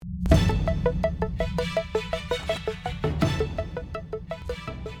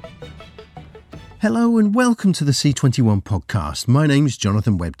Hello and welcome to the C21 podcast. My name's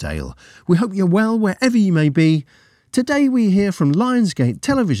Jonathan Webdale. We hope you're well wherever you may be. Today we hear from Lionsgate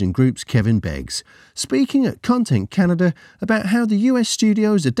Television Group's Kevin Beggs, speaking at Content Canada about how the US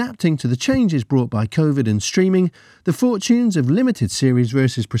studio is adapting to the changes brought by COVID and streaming, the fortunes of limited series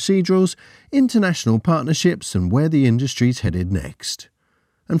versus procedurals, international partnerships and where the industry's headed next.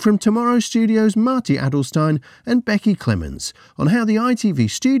 And from Tomorrow Studios' Marty Adelstein and Becky Clemens on how the ITV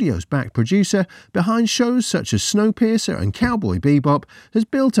Studios backed producer behind shows such as Snowpiercer and Cowboy Bebop has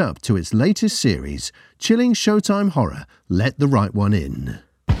built up to its latest series, chilling Showtime horror, Let the Right One In.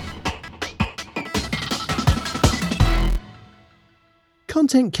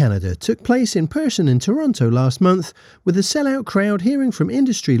 Content Canada took place in person in Toronto last month, with a sellout crowd hearing from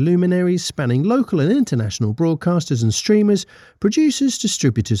industry luminaries spanning local and international broadcasters and streamers, producers,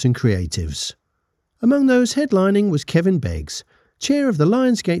 distributors and creatives. Among those headlining was Kevin Beggs, chair of the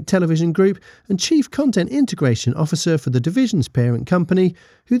Lionsgate Television Group and chief content integration officer for the division's parent company,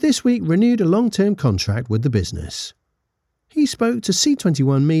 who this week renewed a long-term contract with the business. He spoke to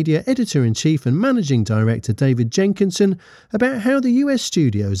C21 Media Editor-in-Chief and Managing Director David Jenkinson about how the US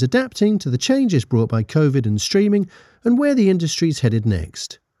studio is adapting to the changes brought by COVID and streaming and where the industry's headed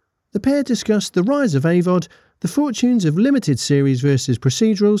next. The pair discussed the rise of AVOD, the fortunes of limited series versus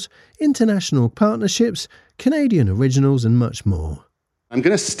procedurals, international partnerships, Canadian originals and much more. I'm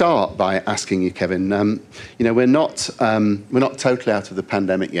going to start by asking you, Kevin, we're not totally out of the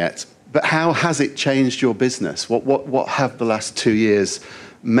pandemic yet. But how has it changed your business? What have the last 2 years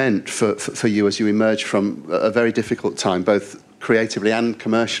meant for you as you emerge from a very difficult time, both creatively and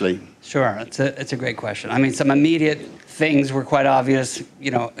commercially? Sure, it's a great question. I mean, some immediate things were quite obvious.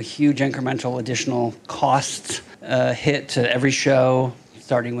 A huge incremental additional cost hit to every show,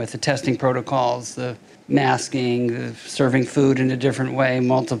 starting with the testing protocols, the masking, the serving food in a different way,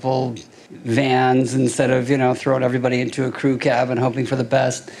 multiple vans instead of, throwing everybody into a crew cab and hoping for the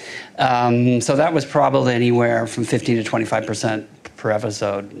best. So that was probably anywhere from 15 to 25% per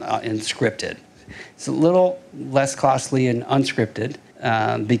episode in scripted. It's a little less costly in unscripted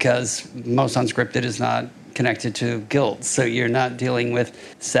because most unscripted is not connected to guilds. So you're not dealing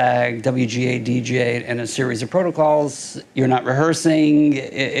with SAG, WGA, DJ, and a series of protocols. You're not rehearsing.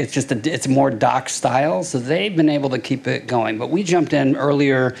 It's just it's more doc style. So they've been able to keep it going. But we jumped in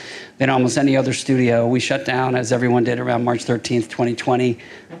earlier than almost any other studio. We shut down, as everyone did, around March 13th, 2020.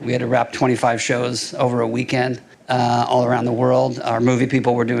 We had to wrap 25 shows over a weekend all around the world. Our movie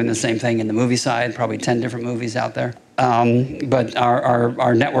people were doing the same thing in the movie side, probably 10 different movies out there. But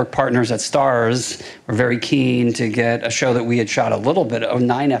our network partners at Starz were very keen to get a show that we had shot a little bit of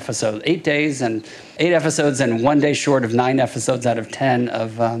 9 episodes, 8 days and 8 episodes and 1 day short of 9 episodes out of 10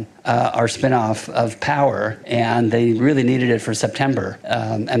 of our spinoff of Power, and they really needed it for September,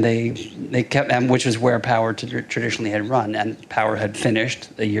 and they kept, which is where Power traditionally had run, and Power had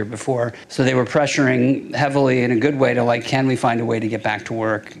finished the year before, so they were pressuring heavily in a good way to can we find a way to get back to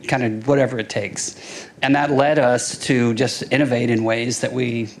work, kind of whatever it takes. And that led us to just innovate in ways that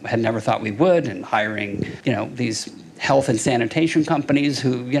we had never thought we would, and hiring, these health and sanitation companies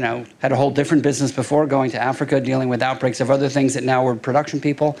who, had a whole different business before, going to Africa, dealing with outbreaks of other things that now were production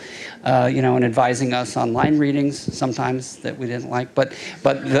people, and advising us on line readings sometimes that we didn't like, but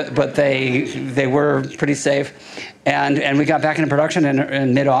they were pretty safe. And we got back into production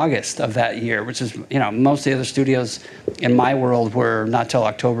in mid-August of that year, which is, most of the other studios in my world were not till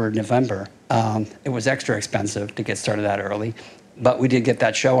October, November. It was extra expensive to get started that early, but we did get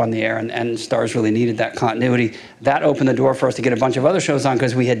that show on the air, and Starz really needed that continuity. That opened the door for us to get a bunch of other shows on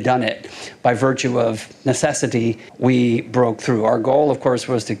because we had done it. By virtue of necessity, we broke through. Our goal, of course,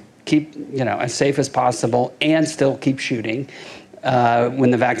 was to keep, as safe as possible and still keep shooting.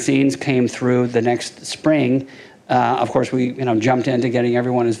 When the vaccines came through the next spring, of course, we jumped into getting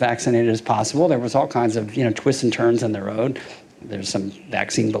everyone as vaccinated as possible. There was all kinds of twists and turns in the road. There's some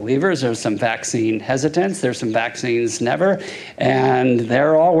vaccine believers, there's some vaccine hesitants, there's some vaccines never, and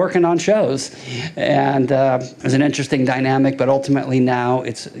they're all working on shows. And it was an interesting dynamic, but ultimately now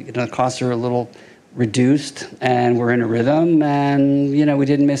it's the costs are a little reduced and we're in a rhythm, and we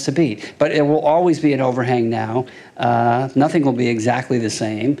didn't miss a beat. But it will always be an overhang now. Nothing will be exactly the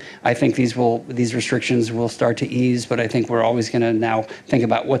same. I think these restrictions will start to ease, but I think we're always going to now think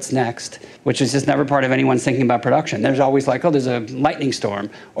about what's next, which is just never part of anyone's thinking about production. There's always there's a lightning storm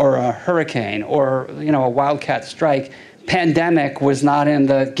or a hurricane or a wildcat strike. Pandemic was not in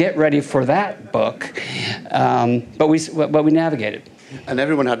the get ready for that book, but we navigated. And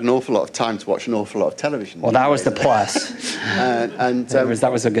everyone had an awful lot of time to watch an awful lot of television. Well, that was the plus.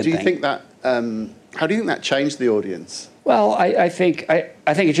 That was a good thing. Do you think that? How do you think that changed the audience? Well, I think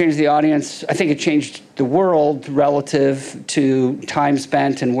it changed the audience. I think it changed the world relative to time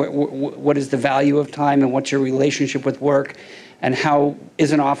spent and what is the value of time and what's your relationship with work, and how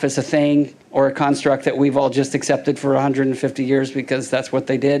is an office a thing or a construct that we've all just accepted for 150 years because that's what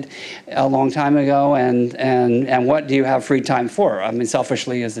they did a long time ago, and what do you have free time for? I mean,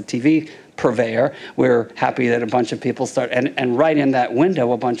 selfishly, as a TV purveyor, we're happy that a bunch of people start, and right in that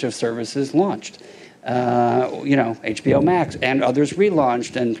window, a bunch of services launched. HBO Max and others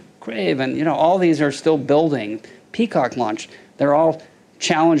relaunched, and Crave, and all these are still building. Peacock launched. They're all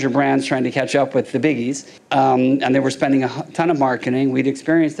challenger brands trying to catch up with the biggies, and they were spending a ton of marketing. We'd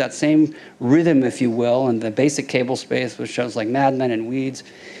experienced that same rhythm, if you will, in the basic cable space with shows like Mad Men and Weeds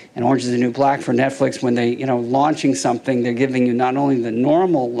and Orange is the New Black for Netflix. When they, launching something, they're giving you not only the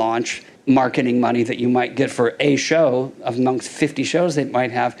normal launch marketing money that you might get for a show amongst 50 shows they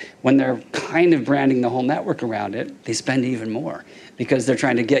might have. When they're kind of branding the whole network around it, they spend even more because they're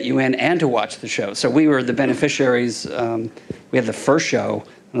trying to get you in and to watch the show. So we were the beneficiaries. We had the first show,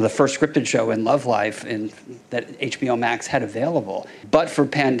 the first scripted show in Love Life that HBO Max had available. But for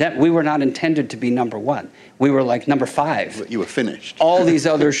pandemic, we were not intended to be number one. We were like number 5. You were finished. All these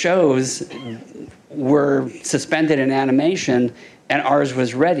other shows were suspended in animation, and ours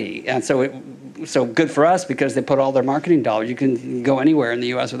was ready. And so good for us because they put all their marketing dollars. You can go anywhere in the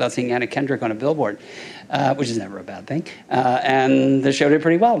U.S. without seeing Anna Kendrick on a billboard, which is never a bad thing. And the show did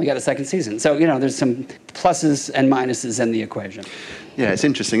pretty well. We got a second season. So, there's some pluses and minuses in the equation. Yeah, it's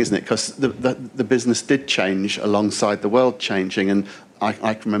interesting, isn't it? Because the business did change alongside the world changing. And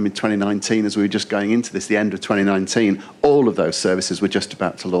I can remember in 2019, as we were just going into this, the end of 2019, all of those services were just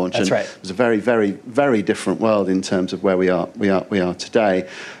about to launch. That's right. It was a very, very, very different world in terms of where we are today.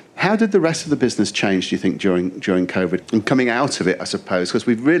 How did the rest of the business change, do you think, during COVID? And coming out of it, I suppose, because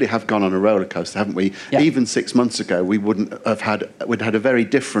we really have gone on a roller coaster, haven't we? Yeah. Even 6 months ago, we'd had a very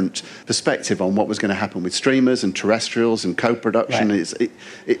different perspective on what was going to happen with streamers and terrestrials and co-production. Right.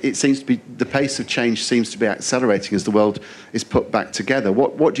 It seems to be, the pace of change seems to be accelerating as the world is put back together.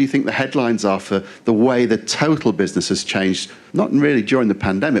 What do you think the headlines are for the way the total business has changed, not really during the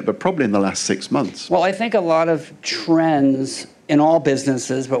pandemic, but probably in the last 6 months? Well, I think a lot of trends in all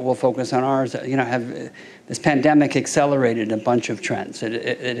businesses, but we'll focus on ours, have this pandemic accelerated a bunch of trends.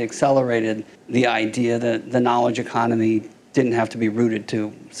 It accelerated the idea that the knowledge economy didn't have to be rooted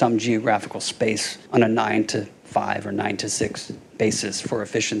to some geographical space on a 9 to 5 or 9 to 6 basis for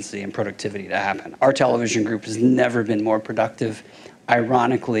efficiency and productivity to happen. Our television group has never been more productive,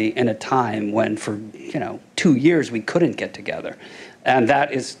 ironically, in a time when for 2 years we couldn't get together. And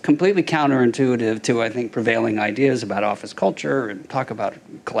that is completely counterintuitive to, I think, prevailing ideas about office culture and talk about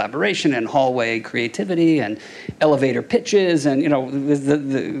collaboration and hallway creativity and elevator pitches and,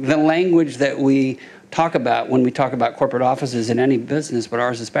 the language that we talk about when we talk about corporate offices in any business, but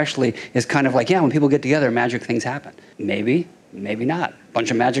ours especially, is kind of like, when people get together, magic things happen. Maybe not. A bunch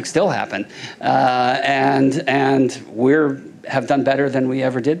of magic still happen. And we have done better than we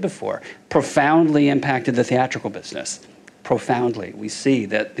ever did before. Profoundly impacted the theatrical business. Profoundly. We see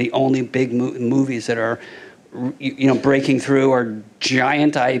that the only big movies that are breaking through are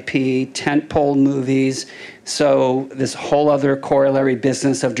giant IP, tentpole movies. So this whole other corollary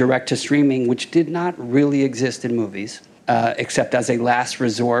business of direct to streaming, which did not really exist in movies, except as a last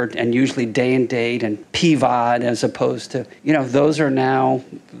resort and usually day and date and PVOD, as opposed to, those are now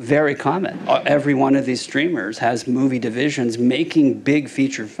very common. Every one of these streamers has movie divisions making big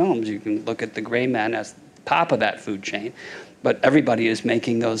feature films. You can look at The Gray Man as top of that food chain, but everybody is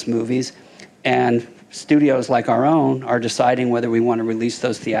making those movies, and studios like our own are deciding whether we want to release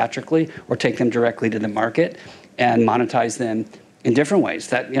those theatrically or take them directly to the market and monetize them in different ways.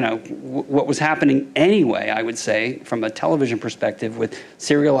 That, what was happening anyway, I would say, from a television perspective with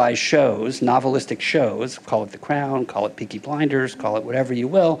serialized shows, novelistic shows, call it The Crown, call it Peaky Blinders, call it whatever you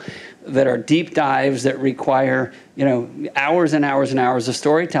will, that are deep dives that require, hours and hours and hours of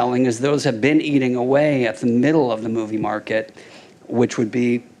storytelling, as those have been eating away at the middle of the movie market, which would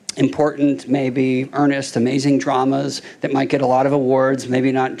be important, maybe earnest, amazing dramas that might get a lot of awards, maybe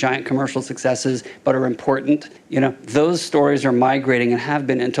not giant commercial successes, but are important. Those stories are migrating and have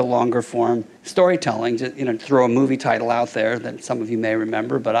been into longer form storytelling. To throw a movie title out there that some of you may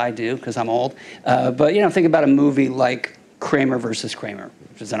remember, but I do because I'm old. But think about a movie like Kramer versus Kramer,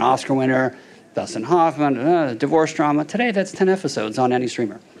 which is an Oscar winner, Dustin Hoffman, divorce drama. Today, that's 10 episodes on any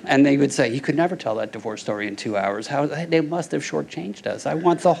streamer. And they would say, you could never tell that divorce story in 2 hours. They must have shortchanged us. I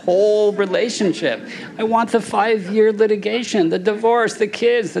want the whole relationship. I want the 5-year litigation, the divorce, the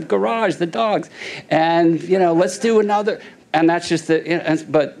kids, the garage, the dogs. And, let's do another. And that's just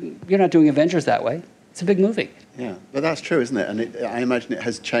but you're not doing Avengers that way. It's a big movie. Yeah, but that's true, isn't it? And I imagine it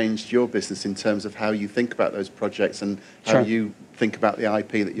has changed your business in terms of how you think about those projects and how you think about the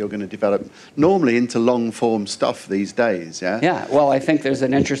IP that you're going to develop, normally into long-form stuff these days, yeah? Yeah, well, I think there's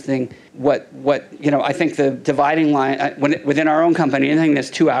an interesting, I think the dividing line, within our own company, anything that's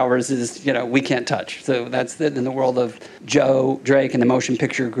 2 hours is, we can't touch. So that's in the world of Joe Drake and the Motion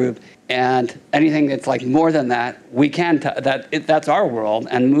Picture Group. And anything that's like more than that, we can, that's our world.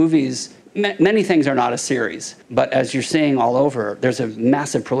 And movies, many things are not a series, but as you're seeing all over, there's a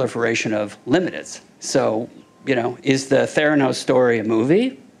massive proliferation of limiteds. So, is the Theranos story a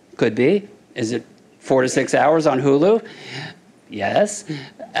movie? Could be. Is it 4 to 6 hours on Hulu? Yes.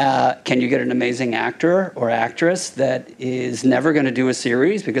 Can you get an amazing actor or actress that is never going to do a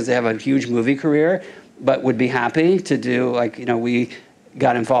series because they have a huge movie career, but would be happy to do, we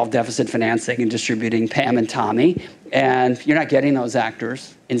got involved deficit financing and distributing Pam and Tommy, and you're not getting those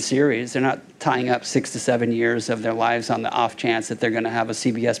actors in series. They're not tying up 6 to 7 years of their lives on the off chance that they're going to have a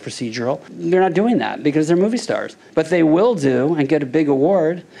CBS procedural. They're not doing that because they're movie stars. But they will do and get a big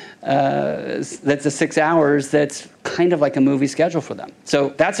award that's a 6 hours that's kind of like a movie schedule for them.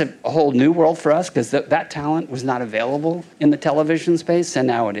 So that's a whole new world for us because that talent was not available in the television space, and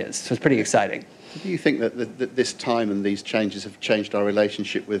now it is. So it's pretty exciting. Do you think that this time and these changes have changed our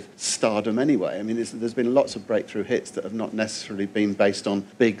relationship with stardom anyway? I mean, there's been lots of breakthrough hits that have not necessarily been based on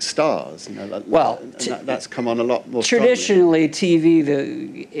big stars. That's come on a lot more traditionally, TV,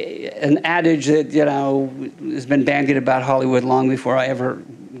 an adage that, has been bandied about Hollywood long before I ever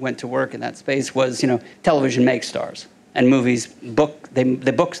went to work in that space was, television makes stars. And movies they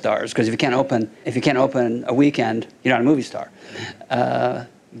book stars, because if you can't open a weekend, you're not a movie star.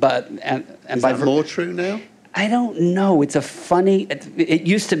 Is that more true now? I don't know. It's it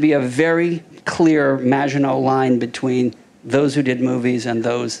used to be a very clear Maginot line between those who did movies and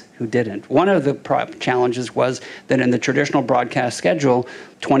those who didn't. One of the challenges was that in the traditional broadcast schedule,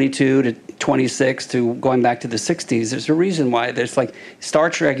 22 to 26 to going back to the 60s, there's a reason why there's like Star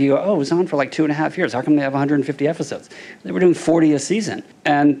Trek, you go, it was on for like 2.5 years. How come they have 150 episodes? They were doing 40 a season.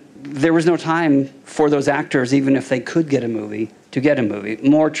 And there was no time for those actors, even if they could get a movie, to get a movie.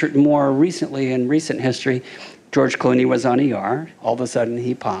 More recently, in recent history, George Clooney was on ER. All of a sudden,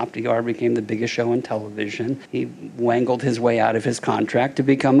 he popped. ER became the biggest show on television. He wangled his way out of his contract to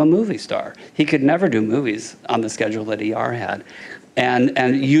become a movie star. He could never do movies on the schedule that ER had.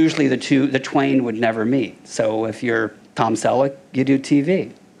 And usually the twain would never meet. So if you're Tom Selleck, you do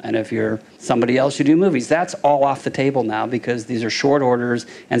TV. And if you're somebody else, you do movies. That's all off the table now because these are short orders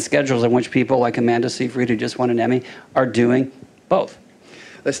and schedules in which people like Amanda Seyfried, who just won an Emmy, are doing both.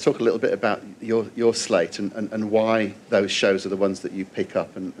 Let's talk a little bit about your slate and why those shows are the ones that you pick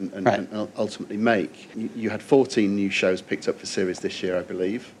up and ultimately make. You had 14 new shows picked up for series this year, I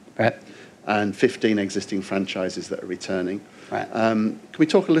believe. Right. And 15 existing franchises that are returning. Right. Can we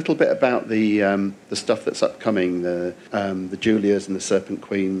talk a little bit about the stuff that's upcoming, the Julias and the Serpent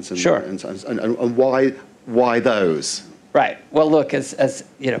Queens, and, sure. and why those? Right. Well, look, as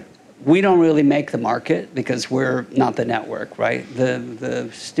we don't really make the market because we're not the network, right? The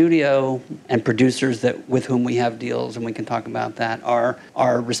studio and producers with whom we have deals, and we can talk about that,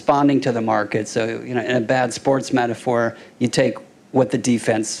 are responding to the market. So, in a bad sports metaphor, you take what the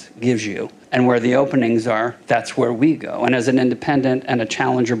defense gives you. And where the openings are, that's where we go. And as an independent and a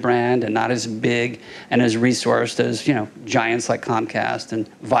challenger brand and not as big and as resourced as, giants like Comcast and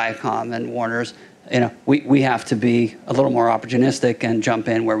Viacom and Warner's, we have to be a little more opportunistic and jump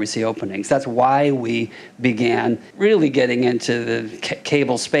in where we see openings. That's why we began really getting into the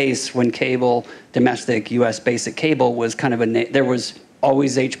cable space when cable, domestic U.S. basic cable was kind of there was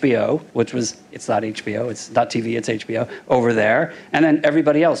always HBO, which was, it's not HBO, it's not TV, it's HBO, over there. And then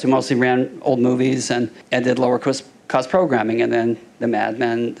everybody else who mostly ran old movies and did lower cost programming. And then the Mad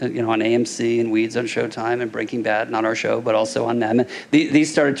Men, on AMC, and Weeds on Showtime, and Breaking Bad, not our show, but also on Mad Men.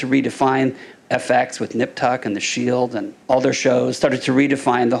 These started to redefine FX with Nip Tuck and The Shield, and all their shows started to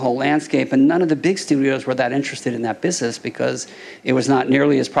redefine the whole landscape. And none of the big studios were that interested in that business because it was not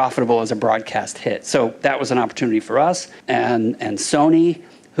nearly as profitable as a broadcast hit. So that was an opportunity for us. And Sony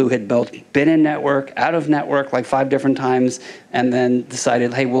who had both been in network, out of network like 5 different times, and then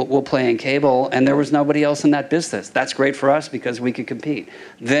decided, hey, we'll play in cable, and there was nobody else in that business. That's great for us because we could compete.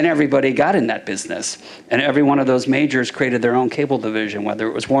 Then everybody got in that business, and every one of those majors created their own cable division, whether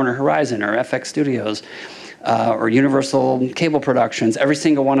it was Warner Horizon or FX Studios, or Universal Cable Productions. Every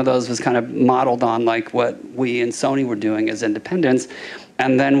single one of those was kind of modeled on like what we and Sony were doing as independents.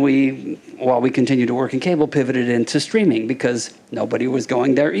 And then we, while we continued to work in cable, pivoted into streaming because nobody was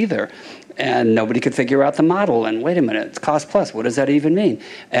going there either. And nobody could figure out the model. And wait a minute, it's cost plus. What does that even mean?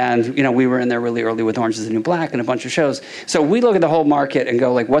 And we were in there really early with Orange is the New Black and a bunch of shows. So we look at the whole market and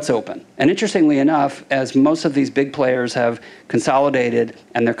go like, what's open? And interestingly enough, as most of these big players have consolidated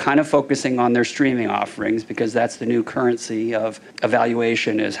and they're kind of focusing on their streaming offerings because that's the new currency of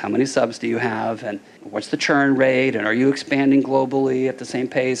evaluation is how many subs do you have and what's the churn rate and are you expanding globally at the same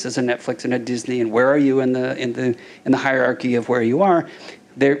pace as a Netflix and a Disney and where are you in the hierarchy of where you are?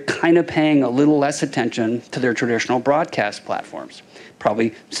 They're kind of paying a little less attention to their traditional broadcast platforms,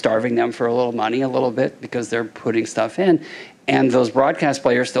 probably starving them for a little money a little bit because they're putting stuff in. And those broadcast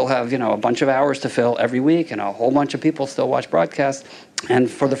players still have, a bunch of hours to fill every week, and a whole bunch of people still watch broadcast. And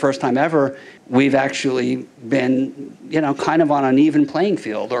for the first time ever, we've actually been, kind of on an even playing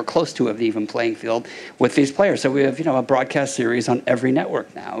field or close to an even playing field with these players. So we have, a broadcast series on every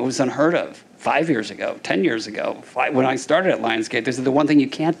network now. It was unheard of 5 years ago, 10 years ago. When I started at Lionsgate, they said the one thing you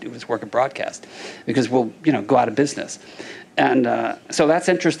can't do is work at broadcast because we'll, go out of business. And so that's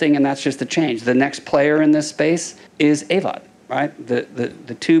interesting, and that's just a change. The next player in this space is AVOD. Right, the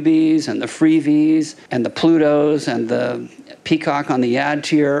Tubies and the Freevies and the Plutos and the Peacock on the ad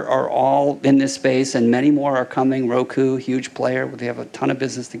tier are all in this space, and many more are coming. Roku, huge player, they have a ton of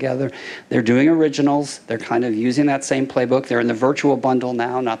business together. They're doing originals. They're kind of using that same playbook. They're in the virtual bundle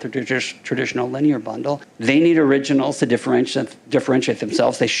now, not the traditional linear bundle. They need originals to differentiate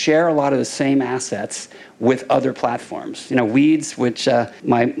themselves. They share a lot of the same assets with other platforms. Weeds, which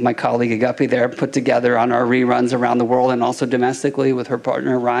my colleague Agapi there put together on our reruns around the world and also domestically with her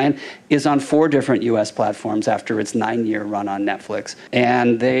partner Ryan, is on 4 different US platforms after its 9-year run on Netflix.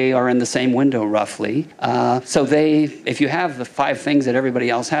 And they are in the same window roughly. So if you have the 5 things that everybody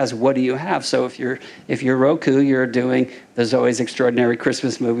else has, what do you have? So if you're Roku, you're doing the Zoe's Extraordinary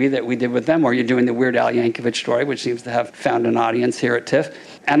Christmas Movie that we did with them, or you're doing the Weird Al Yankovic story, which seems to have found an audience here at TIFF.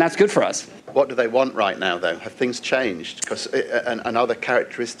 And that's good for us. What do they want right now, though? Have things changed? And are there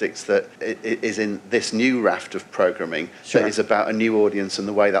characteristics that is in this new raft of programming that is about a new audience and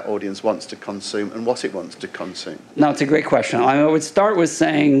the way that audience wants to consume and what it wants to consume? No, it's a great question. I would start with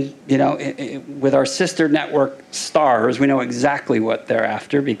saying, with our sister network Stars, we know exactly what they're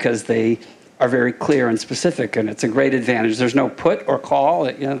after because they are very clear and specific, and it's a great advantage. There's no put or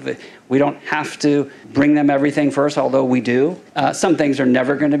call. We don't have to bring them everything first, although we do. Some things are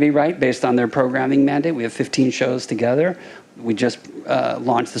never going to be right based on their programming mandate. We have 15 shows together. We just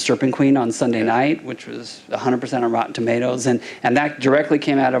launched The Serpent Queen on Sunday night, which was 100% on Rotten Tomatoes, and that directly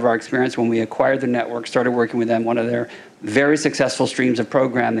came out of our experience when we acquired the network, started working with them. One of their very successful streams of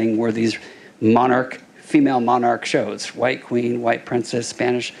programming were these female monarch shows, White Queen, White Princess,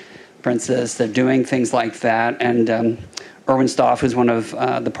 Spanish Princess. They're doing things like that. And Erwin Stoff, who's one of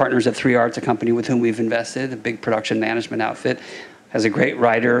the partners at 3 Arts, a company with whom we've invested, a big production management outfit, has a great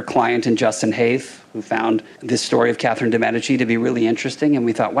writer, client in Justin Haith, who found this story of Catherine de' Medici to be really interesting. And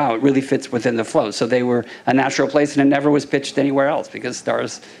we thought, wow, it really fits within the flow. So they were a natural place, and it never was pitched anywhere else because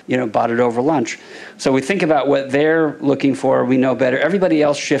Stars, bought it over lunch. So we think about what they're looking for. We know better. Everybody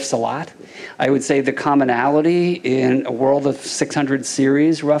else shifts a lot. I would say the commonality in a world of 600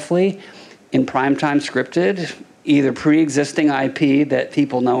 series, roughly, in primetime scripted, either pre-existing IP that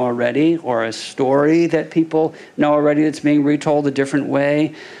people know already or a story that people know already that's being retold a different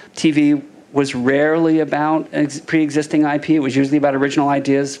way. TV was rarely about pre-existing IP. It was usually about original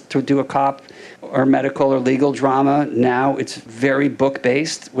ideas to do a cop or medical or legal drama. Now it's very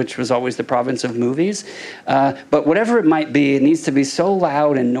book-based, which was always the province of movies. But whatever it might be, it needs to be so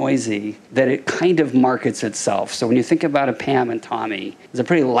loud and noisy that it kind of markets itself. So when you think about a Pam and Tommy, it's a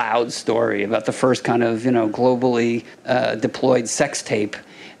pretty loud story about the first kind of, globally deployed sex tape.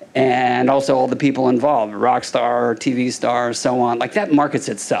 And also all the people involved, rock star, TV star, so on. Like that markets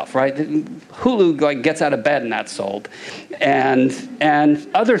itself, right? Hulu gets out of bed and that's sold. And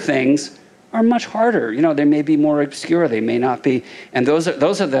other things are much harder. They may be more obscure, they may not be. And those are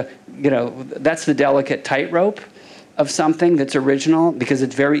the, that's the delicate tightrope of something that's original because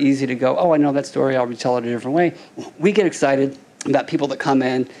it's very easy to go, oh, I know that story, I'll retell it a different way. We get excited about people that come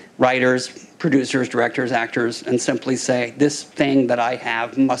in, writers, producers, directors, actors, and simply say, this thing that I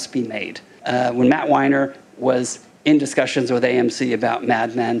have must be made. When Matt Weiner was in discussions with AMC about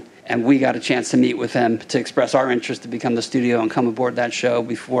Mad Men, and we got a chance to meet with them to express our interest to become the studio and come aboard that show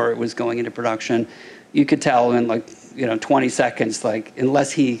before it was going into production. You could tell in 20 seconds,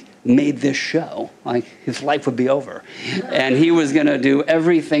 unless he made this show, his life would be over. And he was going to do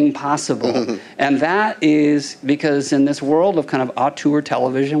everything possible. And that is because in this world of kind of auteur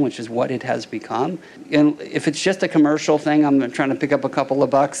television, which is what it has become, and if it's just a commercial thing, I'm trying to pick up a couple of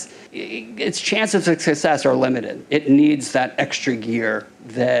bucks, its chances of success are limited. It needs that extra gear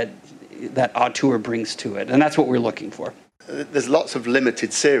that auteur brings to it. And that's what we're looking for. There's lots of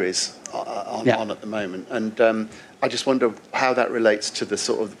limited series on at the moment, and I just wonder how that relates to the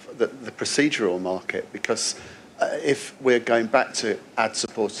sort of the procedural market, because if we're going back to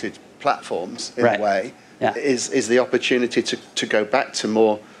ad-supported platforms in a way, is the opportunity to go back to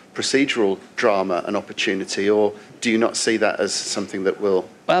more procedural drama an opportunity, or do you not see that as something that will?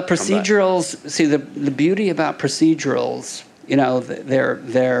 Well, procedurals. See, the beauty about procedurals,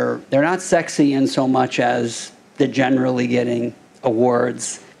 they're not sexy in so much as they're generally getting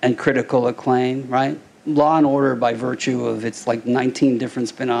awards and critical acclaim, right? Law and Order, by virtue of its 19 different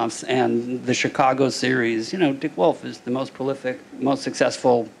spin-offs, and the Chicago series, Dick Wolf is the most prolific, most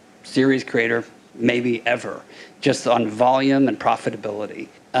successful series creator maybe ever, just on volume and profitability.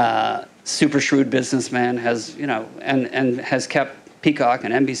 Super shrewd businessman has, and has kept Peacock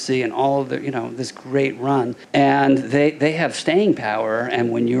and NBC and all of the, this great run, and they have staying power.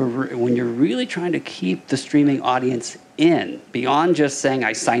 And when you're really trying to keep the streaming audience in, beyond just saying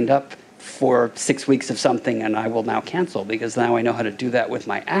I signed up for 6 weeks of something and I will now cancel because now I know how to do that with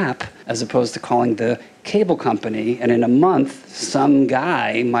my app, as opposed to calling the cable company, and in a month some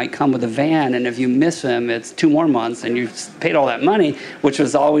guy might come with a van, and if you miss him it's 2 more months and you've paid all that money, which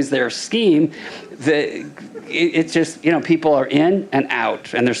was always their scheme. It's just, people are in and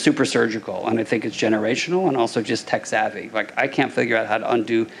out, and they're super surgical, and I think it's generational and also just tech savvy. I can't figure out how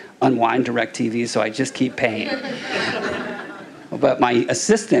to unwind DirecTV, so I just keep paying. But my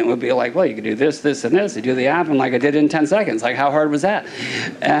assistant would be like, well, you could do this, this, and this. You do the app, and I did it in 10 seconds. How hard was that?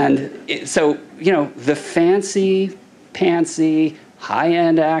 And so, the fancy,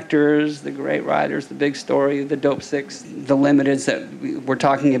 high-end actors, the great writers, the big story, the dope six, the limiteds that we're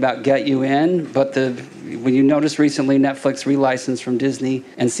talking about get you in. But when you notice recently, Netflix relicensed from Disney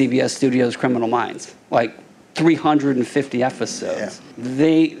and CBS Studios Criminal Minds, 350 episodes.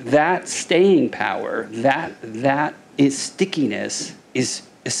 Yeah. That staying power, that is stickiness is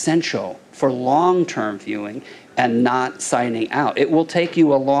essential for long-term viewing and not signing out. It will take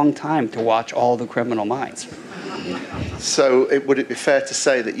you a long time to watch all the Criminal Minds. So would it be fair to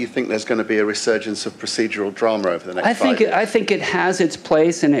say that you think there's going to be a resurgence of procedural drama over the next 5 years? I think it has its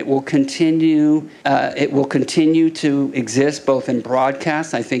place, and it will continue. It will continue to exist both in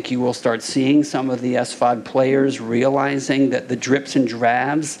broadcast. I think you will start seeing some of the SVOD players realizing that the drips and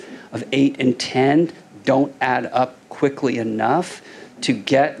drabs of 8 and 10 don't add up quickly enough to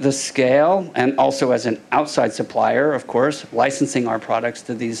get the scale, and also as an outside supplier, of course, licensing our products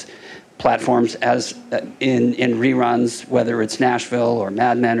to these platforms as in reruns, whether it's Nashville or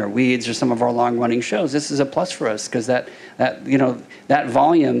Mad Men or Weeds or some of our long-running shows. This is a plus for us because that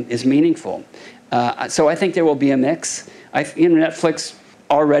volume is meaningful. So I think there will be a mix. Netflix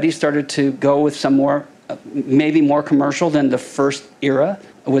already started to go with some more, maybe more commercial than the first era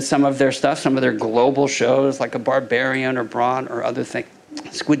with some of their stuff, some of their global shows like a Barbarian or Brawn or other things.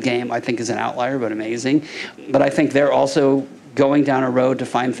 Squid Game, I think, is an outlier, but amazing. But I think they're also going down a road to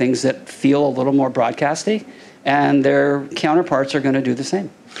find things that feel a little more broadcasty, and their counterparts are going to do the same.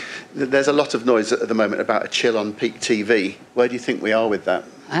 There's a lot of noise at the moment about a chill on peak TV. Where do you think we are with that?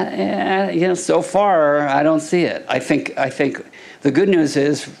 So far, I don't see it. I think the good news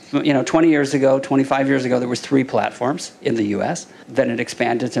is, 20 years ago, 25 years ago, there was 3 platforms in the U.S. Then it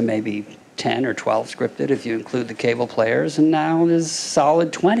expanded to maybe 10 or 12 scripted if you include the cable players, and now there's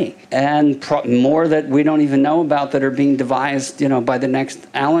solid 20. And more that we don't even know about that are being devised, by the next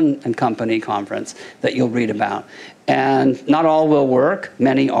Allen & Company conference that you'll read about. And not all will work.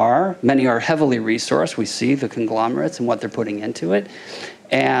 Many are heavily resourced. We see the conglomerates and what they're putting into it.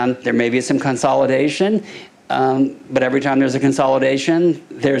 And there may be some consolidation, but every time there's a consolidation,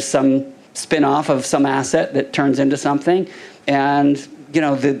 there's some spin-off of some asset that turns into something. And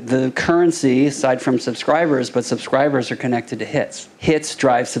the currency, aside from subscribers, but subscribers are connected to hits. Hits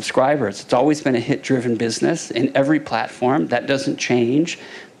drive subscribers. It's always been a hit-driven business in every platform. That doesn't change.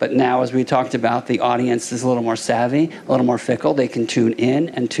 But now, as we talked about, the audience is a little more savvy, a little more fickle. They can tune in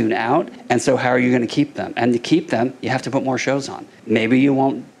and tune out. And so how are you going to keep them? And to keep them, you have to put more shows on. Maybe you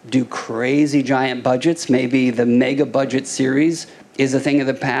won't do crazy giant budgets. Maybe the mega budget series is a thing of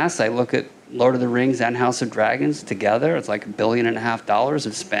the past. I look at Lord of the Rings and House of Dragons together. It's like $1.5 billion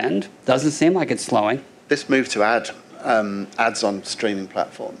of spend. Doesn't seem like it's slowing. This move to ads on streaming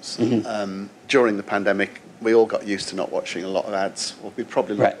platforms. During the pandemic, we all got used to not watching a lot of ads. Well, we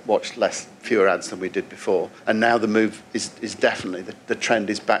probably watched fewer ads than we did before. And now the move is definitely, the trend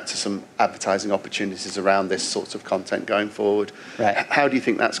is back to some advertising opportunities around this sort of content going forward. Right. How do you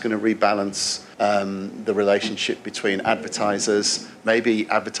think that's going to rebalance the relationship between advertisers, maybe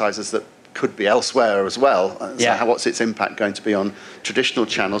advertisers that could be elsewhere as well? So what's its impact going to be on traditional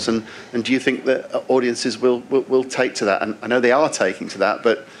channels? And do you think that audiences will take to that? And I know they are taking to that,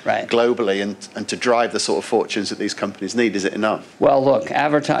 but globally and to drive the sort of fortunes that these companies need, is it enough? Well, look,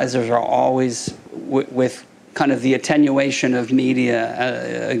 advertisers are always, with kind of the attenuation of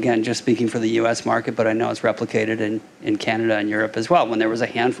media, again, just speaking for the US market, but I know it's replicated in Canada and Europe as well. When there was a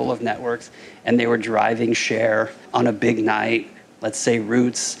handful of networks and they were driving share on a big night, let's say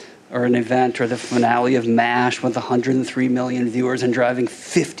Roots, or an event, or the finale of MASH with 103 million viewers and driving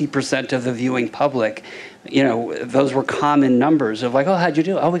 50% of the viewing public, those were common numbers of like, oh, how'd you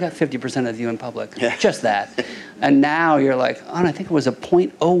do? Oh, we got 50% of the viewing public. Yeah. Just that. And now you're like, oh, and I think it was a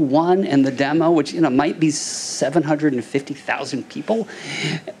 0.01 in the demo, which might be 750,000 people,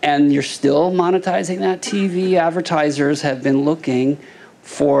 and you're still monetizing that. TV advertisers have been looking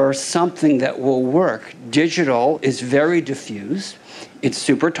for something that will work. Digital is very diffuse. It's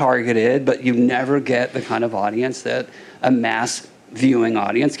super targeted, but you never get the kind of audience that a mass viewing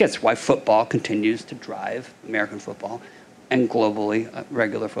audience gets. Why football continues to drive American football and globally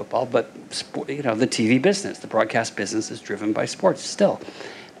regular football. But the TV business, the broadcast business is driven by sports still.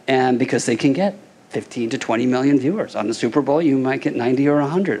 And because they can get 15 to 20 million viewers. On the Super Bowl, you might get 90 or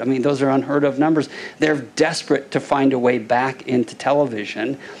 100. I mean, those are unheard of numbers. They're desperate to find a way back into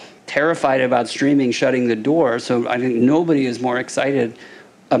television, terrified about streaming shutting the door. So I think nobody is more excited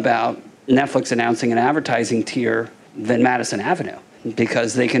about Netflix announcing an advertising tier than Madison Avenue,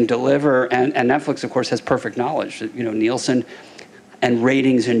 because they can deliver, and Netflix, of course, has perfect knowledge. Nielsen and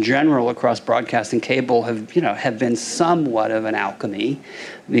ratings in general across broadcast and cable have been somewhat of an alchemy,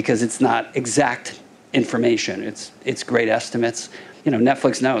 because it's not exact information. It's great estimates.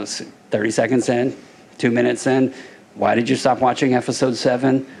 Netflix knows 30 seconds in, 2 minutes in, why did you stop watching episode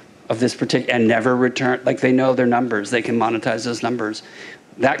 7 of this particular, and never return? Like, they know their numbers. They can monetize those numbers.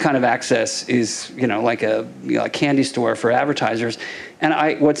 That kind of access is, like a candy store for advertisers.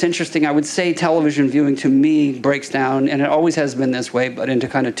 And what's interesting, I would say television viewing to me breaks down, and it always has been this way, but into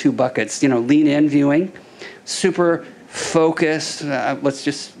kind of two buckets. Lean in viewing, super focused. Let's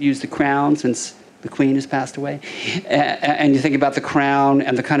just use The Crown, since the Queen has passed away. And you think about The Crown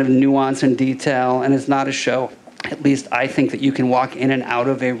and the kind of nuance and detail, and it's not a show. At least I think that you can walk in and out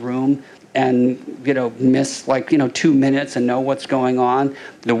of a room and miss 2 minutes and know what's going on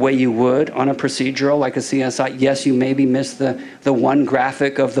the way you would on a procedural like a CSI. Yes, you maybe miss the one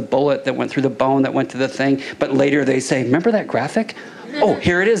graphic of the bullet that went through the bone that went to the thing, but later they say, remember that graphic? Oh,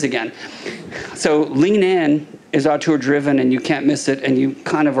 here it is again. So lean in is auteur driven, and you can't miss it, and you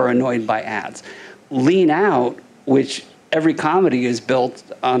kind of are annoyed by ads. Lean out, which every comedy is built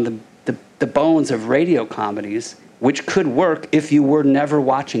on the bones of radio comedies, which could work if you were never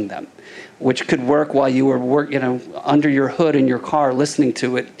watching them, which could work while you were under your hood in your car listening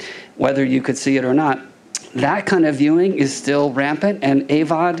to it, whether you could see it or not. That kind of viewing is still rampant, and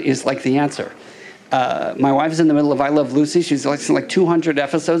AVOD is like the answer. My wife's in the middle of I Love Lucy. She's like 200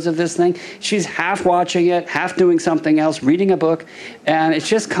 episodes of this thing. She's half watching it, half doing something else, reading a book, and it's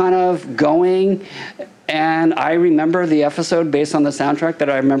just kind of going. And I remember the episode based on the soundtrack that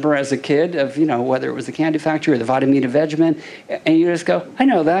I remember as a kid of, whether it was the Candy Factory or the Vitamin Vegemin. And you just go, I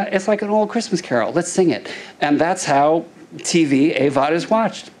know that. It's like an old Christmas carol. Let's sing it. And that's how TV, AVOD is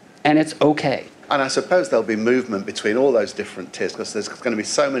watched. And it's okay. And I suppose there'll be movement between all those different tiers, because there's going to be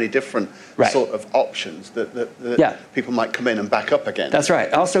so many different sort of options that people might come in and back up again. That's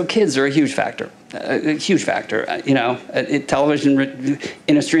right. Also, kids are a huge factor. A huge factor. Television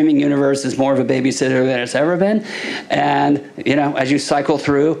in a streaming universe is more of a babysitter than it's ever been. And, as you cycle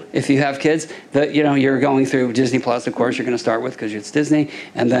through, if you have kids, you're going through Disney Plus, of course, you're going to start with because it's Disney.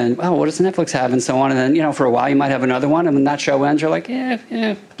 And then, what does Netflix have? And so on. And then, for a while, you might have another one. And when that show ends, you're like,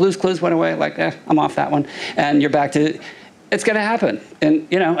 Blue's Clues went away. Like, I'm off that one. And you're back to, it's going to happen. And,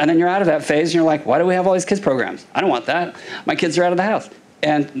 and then you're out of that phase. And you're like, why do we have all these kids programs? I don't want that. My kids are out of the house.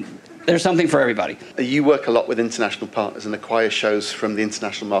 And there's something for everybody. You work a lot with international partners and acquire shows from the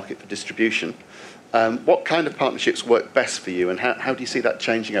international market for distribution. What kind of partnerships work best for you, and how do you see that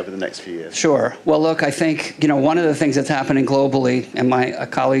changing over the next few years? Sure. Well, look, I think, one of the things that's happening globally, and my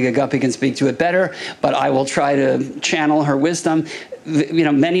colleague Agapi can speak to it better, but I will try to channel her wisdom.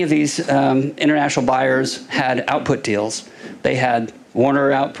 Many of these international buyers had output deals. They had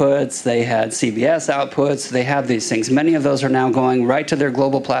Warner outputs, they had CBS outputs, they have these things. Many of those are now going right to their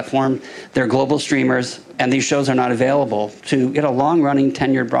global platform, their global streamers, and these shows are not available to long-running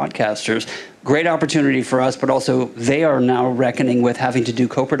tenured broadcasters. Great opportunity for us, but also they are now reckoning with having to do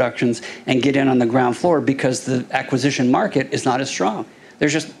co-productions and get in on the ground floor because the acquisition market is not as strong.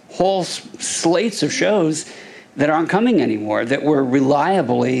 There's just whole slates of shows that aren't coming anymore, that were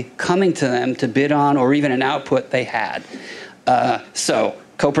reliably coming to them to bid on, or even an output they had. So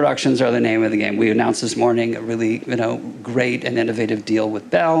co-productions are the name of the game. We announced this morning a really, great and innovative deal with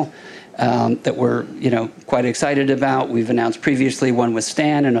Bell that we're, quite excited about. We've announced previously one with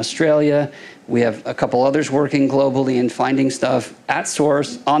Stan in Australia. We have a couple others working globally and finding stuff at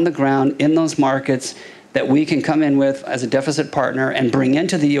source, on the ground, in those markets that we can come in with as a deficit partner and bring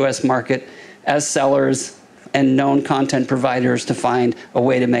into the U.S. market as sellers and known content providers to find a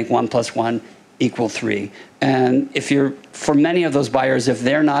way to make 1 + 1 = 3. And for many of those buyers, if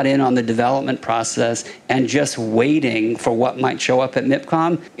they're not in on the development process and just waiting for what might show up at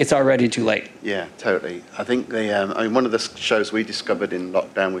MIPCOM, it's already too late. Yeah, totally. I think one of the shows we discovered in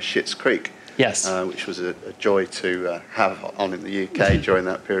lockdown was Schitt's Creek. Yes. Which was a joy to have on in the UK during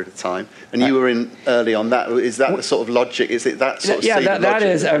that period of time. And you were in early on that. Is that the sort of logic? Is it that sort of that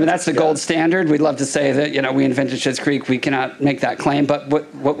is. That's the gold standard. We'd love to say that, we invented Schitt's Creek. We cannot make that claim. But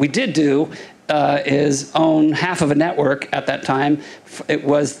what we did do is own half of a network at that time. It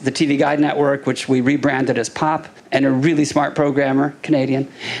was the TV Guide Network, which we rebranded as Pop, and a really smart programmer, Canadian,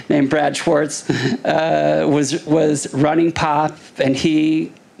 named Brad Schwartz, was running Pop, and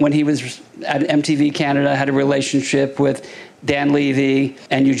when he was at MTV Canada, had a relationship with Dan Levy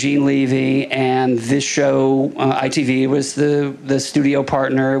and Eugene Levy, and this show, ITV, was the studio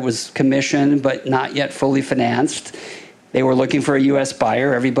partner. It was commissioned, but not yet fully financed. They were looking for a U.S.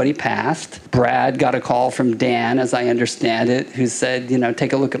 buyer. Everybody passed. Brad got a call from Dan, as I understand it, who said,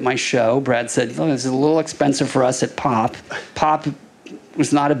 take a look at my show. Brad said, this is a little expensive for us at Pop. Pop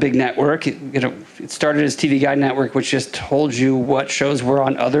was not a big network. It started as TV Guide Network, which just told you what shows were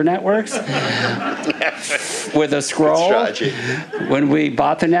on other networks with a scroll. Strategy. When we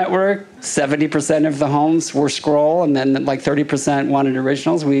bought the network, 70% of the homes were scroll, and then like 30% wanted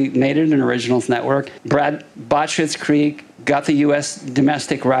originals. We made it an originals network. Brad bought Schitt's Creek, got the U.S.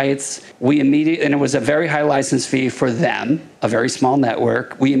 domestic rights. And it was a very high license fee for them, a very small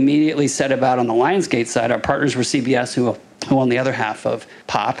network. We immediately set about on the Lionsgate side. Our partners were CBS, who owned the other half of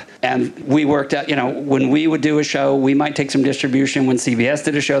Pop. And we worked out, when we would do a show, we might take some distribution. When CBS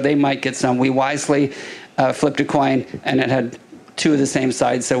did a show, they might get some. We wisely flipped a coin, and it had two of the same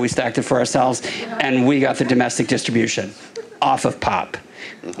sides, so we stacked it for ourselves, and we got the domestic distribution off of Pop.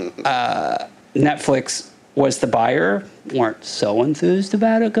 Netflix was the buyer, weren't so enthused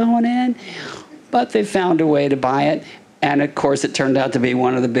about it going in, but they found a way to buy it. And of course, it turned out to be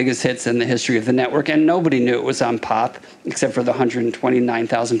one of the biggest hits in the history of the network. And nobody knew it was on Pop, except for the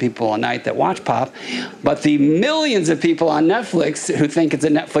 129,000 people a night that watch Pop. But the millions of people on Netflix who think it's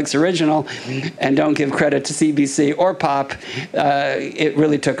a Netflix original and don't give credit to CBC or Pop, it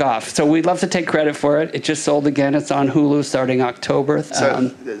really took off. So we'd love to take credit for it. It just sold again. It's on Hulu starting October.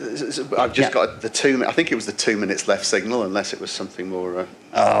 So I've just got I think it was the 2 minutes left signal, unless it was something more...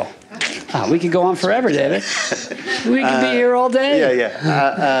 we could go on forever, David. We could be here all day.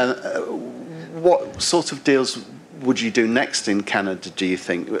 Yeah. What sort of deals would you do next in Canada, do you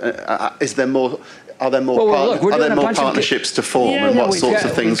think? Are there more partnerships to form, and what sorts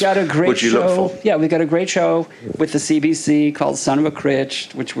of things would you look for? Yeah, we've got a great show with the CBC called Son of a Critch,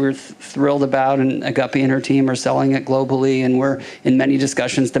 which we're thrilled about, and Agapi and her team are selling it globally, and we're in many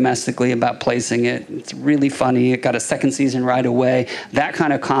discussions domestically about placing it. It's really funny. It got a second season right away. That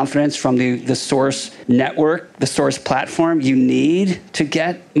kind of confidence from the Source network, the Source platform, you need to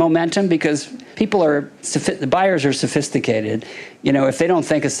get momentum, because the buyers are sophisticated. If they don't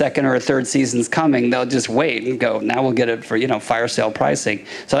think a second or a third season's coming, they'll just wait and go, now we'll get it for, fire sale pricing.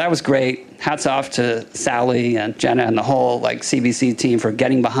 So that was great. Hats off to Sally and Jenna and the whole CBC team for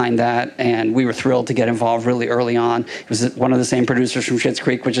getting behind that. And we were thrilled to get involved really early on. It was one of the same producers from Schitt's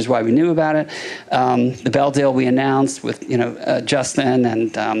Creek, which is why we knew about it. The Bell deal we announced with, Justin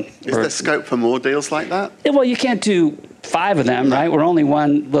and... Is there scope for more deals like that? Well, you can't do 5 of them, right? We're only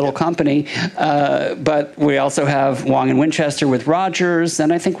one little company, but we also have Wong and Winchester with Rogers,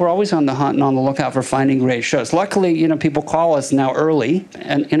 and I think we're always on the hunt and on the lookout for finding great shows. Luckily, people call us now early,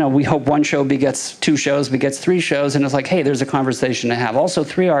 and we hope one show begets 2 shows, begets 3 shows, and it's like, hey, there's a conversation to have. Also,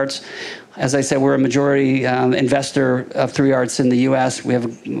 3 Arts. As I said, we're a majority investor of 3 Arts in the U.S. We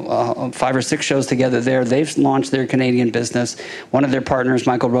have 5 or 6 shows together there. They've launched their Canadian business. One of their partners,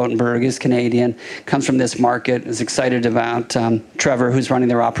 Michael Rotenberg, is Canadian, comes from this market, is excited about Trevor, who's running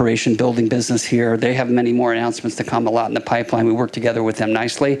their operation, building business here. They have many more announcements to come, a lot in the pipeline. We work together with them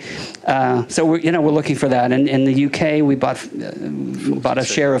nicely. So we're looking for that. And in the U.K., we bought a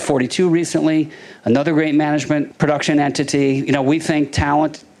share of 42 recently, another great management production entity. We think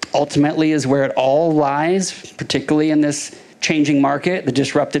talent ultimately is where it all lies, particularly in this changing market, the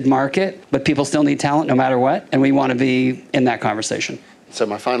disrupted market, but people still need talent no matter what, and we want to be in that conversation. So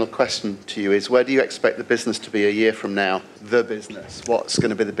my final question to you is, where do you expect the business to be a year from now? The business. What's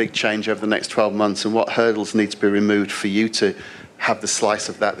going to be the big change over the next 12 months, and what hurdles need to be removed for you to have the slice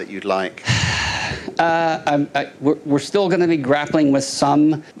of that you'd like? We're still going to be grappling with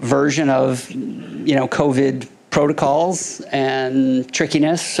some version of, COVID protocols and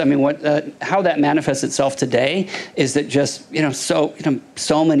trickiness. I mean, how that manifests itself today is that just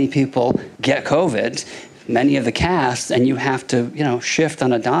so many people get COVID, many of the cast, and you have to shift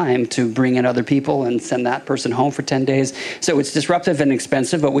on a dime to bring in other people and send that person home for 10 days. So it's disruptive and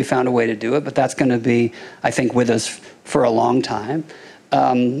expensive, but we found a way to do it. But that's going to be, I think, with us for a long time.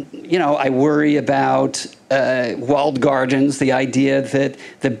 I worry about walled gardens, the idea that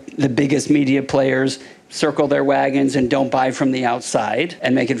the biggest media players circle their wagons and don't buy from the outside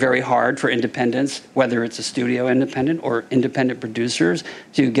and make it very hard for independents, whether it's a studio independent or independent producers,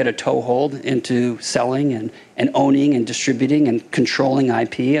 to get a toehold into selling and owning and distributing and controlling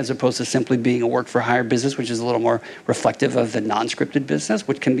IP, as opposed to simply being a work-for-hire business, which is a little more reflective of the non-scripted business,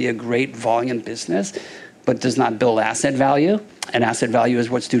 which can be a great volume business, but does not build asset value. And asset value is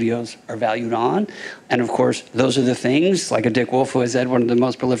what studios are valued on. And of course, those are the things, like a Dick Wolf, who has said, one of the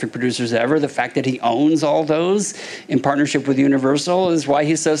most prolific producers ever, the fact that he owns all those in partnership with Universal is why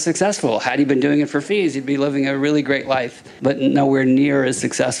he's so successful. Had he been doing it for fees, he'd be living a really great life, but nowhere near as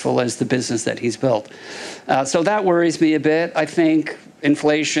successful as the business that he's built. So that worries me a bit. I think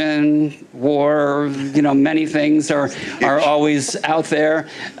inflation, war, many things are always out there.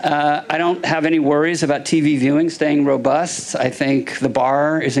 I don't have any worries about TV viewing staying robust. I think the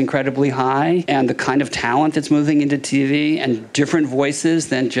bar is incredibly high, and the kind of talent that's moving into TV and different voices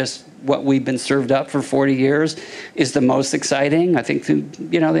than just what we've been served up for 40 years is the most exciting. I think the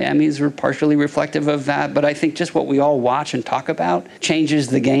Emmys were partially reflective of that, but I think just what we all watch and talk about changes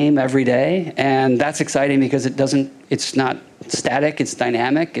the game every day, and that's exciting because it's not static, it's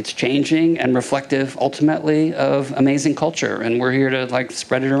dynamic, it's changing and reflective ultimately of amazing culture, and we're here to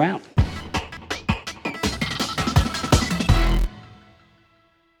spread it around.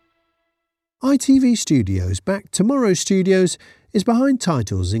 ITV Studios, back Tomorrow Studios, is behind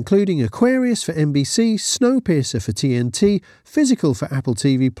titles including Aquarius for NBC, Snowpiercer for TNT, Physical for Apple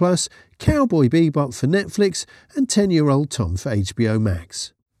TV+, Cowboy Bebop for Netflix, and 10-Year-Old Tom for HBO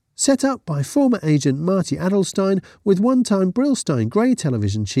Max. Set up by former agent Marty Adelstein, with one-time Brillstein Grey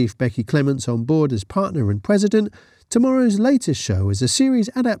television chief Becky Clements on board as partner and president, Tomorrow's latest show is a series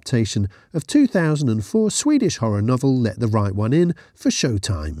adaptation of 2004 Swedish horror novel Let the Right One In for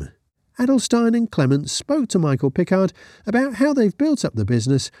Showtime. Adelstein and Clements spoke to Michael Pickard about how they've built up the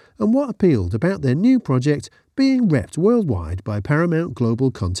business and what appealed about their new project being repped worldwide by Paramount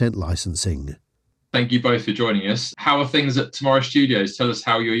Global Content Licensing. Thank you both for joining us. How are things at Tomorrow Studios? Tell us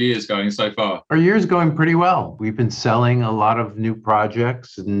how your year's going so far. Our year's going pretty well. We've been selling a lot of new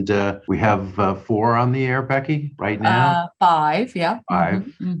projects, and we have 4 on the air, Becky, right now. 5, yeah.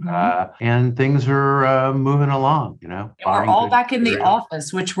 5. And things are moving along, We're all back in the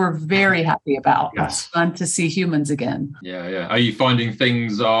office, which we're very happy about. Yes. It's fun to see humans again. Yeah. Are you finding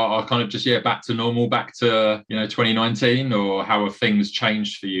things are kind of just, back to normal, back to, 2019, or how have things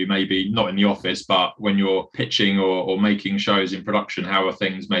changed for you? Maybe not in the office, but when you're pitching or making shows in production, how are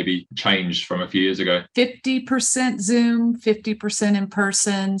things maybe changed from a few years ago? 50% Zoom, 50% in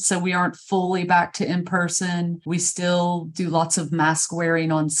person. So we aren't fully back to in person. We still do lots of mask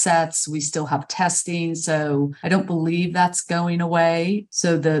wearing on sets. We still have testing. So I don't believe that's going away.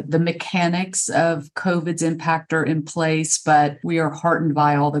 So the mechanics of COVID's impact are in place, but we are heartened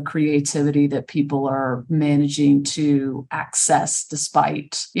by all the creativity that people are managing to access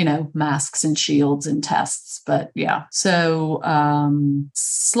despite, masks and shields builds and tests. But yeah, so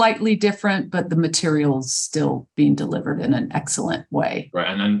slightly different, but the material's still being delivered in an excellent way. Right,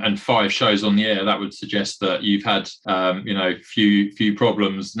 and 5 shows on the air, that would suggest that you've had few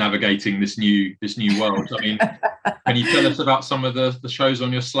problems navigating this new world. I mean, can you tell us about some of the shows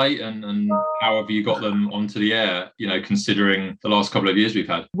on your slate and how have you got them onto the air, considering the last couple of years we've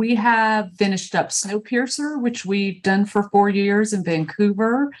had? We have finished up Snowpiercer, which we've done for 4 years in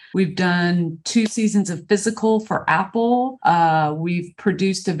Vancouver. We've done 2 seasons of Physical for Apple. We've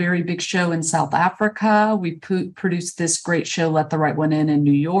produced a very big show in South Africa. We produced this great show, Let the Right One In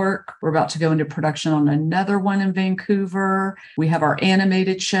New York. We're about to go into production on another one in Vancouver. We have our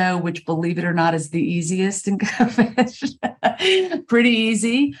animated show, which, believe it or not, is the easiest in COVID. Pretty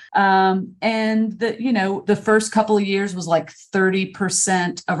easy. And the first couple of years was like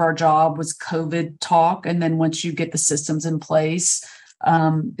 30% of our job was COVID talk. And then once you get the systems in place,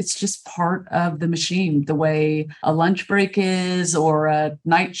 it's just part of the machine, the way a lunch break is or a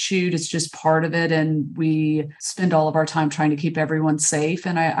night shoot. It's just part of it. And we spend all of our time trying to keep everyone safe.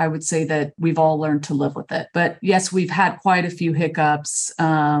 And I would say that we've all learned to live with it. But yes, we've had quite a few hiccups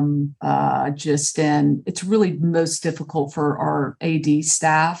and it's really most difficult for our AD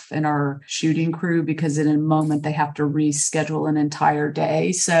staff and our shooting crew because in a moment they have to reschedule an entire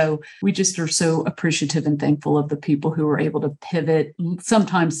day. So we just are so appreciative and thankful of the people who are able to pivot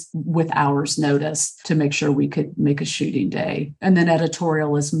sometimes with hours notice to make sure we could make a shooting day. And then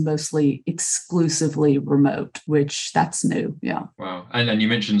editorial is mostly exclusively remote, which that's new. Yeah. Wow. And then you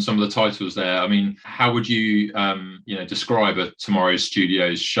mentioned some of the titles there. I mean, how would you, describe a Tomorrow's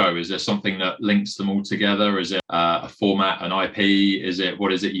Studios show? Is there something that links them all together? Is it a format, an IP?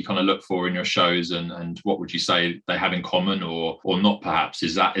 What is it you kind of look for in your shows? And what would you say they have in common or not perhaps?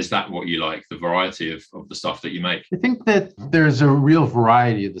 Is that what you like, the variety of the stuff that you make? I think that there's a real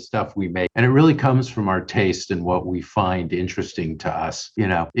variety of the stuff we make, and it really comes from our taste and what we find interesting to us.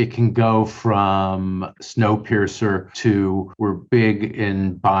 It can go from Snowpiercer to we're big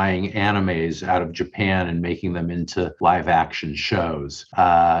in buying animes out of Japan and making them into live action shows.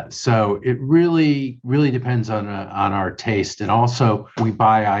 So it really depends on our taste. And also we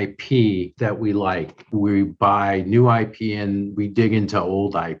buy IP that we like. We buy new IP and we dig into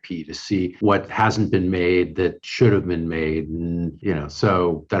old IP to see what hasn't been made that should have been made. And,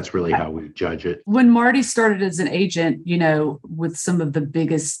 so that's really how we judge it. When Marty started as an agent, with some of the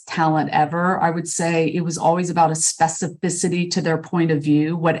biggest talent ever, I would say it was always about a specificity to their point of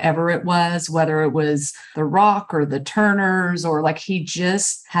view, whatever it was, whether it was The Rock or the Turners, or like he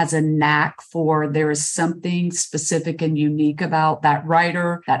just has a knack for there is something specific and unique about that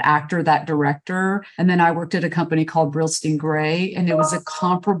writer, that actor, that director. And then I worked at a company called Brillstein Gray, and it was a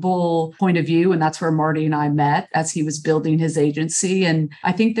comparable point of view. And that's where Marty and I met as he was building his agency. And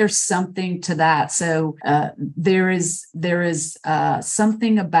I think there's something to that. So there is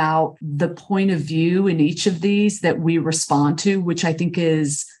something about the point of view in each of these that we respond to, which I think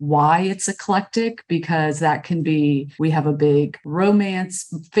is why it's eclectic, because that can be, we have a big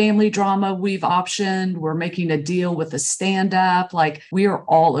romance, family drama we've optioned. We're making a deal with a stand-up. Like we are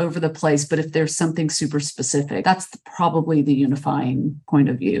all over the place. But if there's something super specific, that's probably the unifying point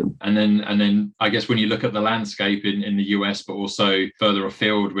of view. And then I guess when you look at the landscape in the US, but also further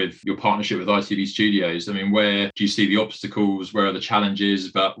afield with your partnership with ITV Studios, I mean, where do you see the obstacles? Where are the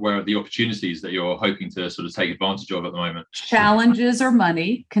challenges? But where are the opportunities that you're hoping to sort of take advantage of at the moment? Challenges are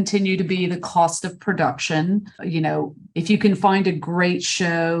money, continue to be the cost of production. If you can find a great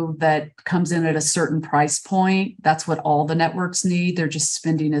show that comes in at a certain price point, that's what all the networks need. They're just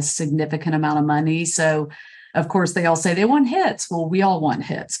spending a significant amount of money. So of course, they all say they want hits. Well, we all want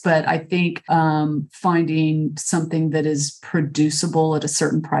hits. But I think finding something that is producible at a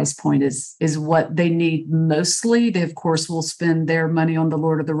certain price point is what they need mostly. They, of course, will spend their money on The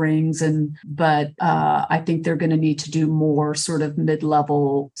Lord of the Rings. But I think they're going to need to do more sort of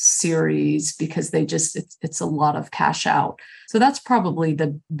mid-level series because it's a lot of cash out. So that's probably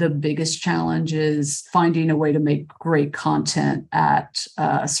the biggest challenge is finding a way to make great content at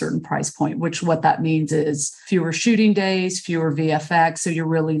a certain price point, which what that means is fewer shooting days, fewer VFX. So you're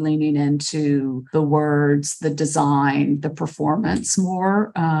really leaning into the words, the design, the performance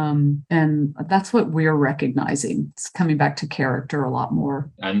more. And that's what we're recognizing. It's coming back to character a lot more.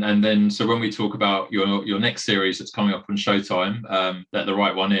 And then, so when we talk about your next series that's coming up on Showtime, Let the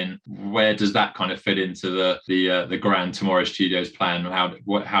Right One In, where does that kind of fit into the grand Tomorrow's Studios plan?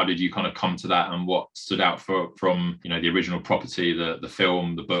 How did you kind of come to that, and what stood out from the original property, the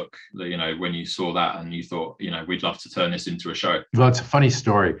film, the book, when you saw that and you thought, we'd love to turn this into a show? Well, it's a funny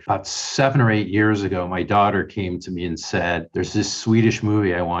story. About 7 or 8 years ago, my daughter came to me and said, "There's this Swedish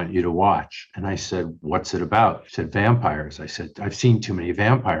movie I want you to watch." And I said, "What's it about?" She said, "Vampires." I said, "I've seen too many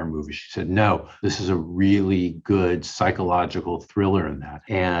vampire movies." She said, "No, this is a really good psychological thriller in that."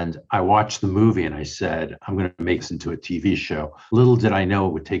 And I watched the movie and I said, "I'm going to make this into a TV show." Little did I know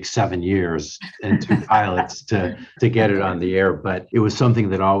it would take 7 years and 2 pilots to get it on the air. But it was something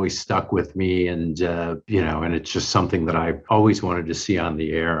that always stuck with me. And, and it's just something that I always wanted to see on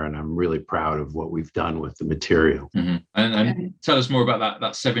the air. And I'm really proud of what we've done with the material. Mm-hmm. And tell us more about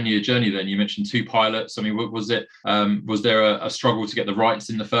that 7-year journey then. You mentioned 2 pilots. I mean, was there a struggle to get the rights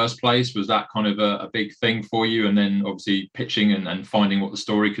in the first place? Was that kind of a big thing for you? And then obviously pitching and finding what the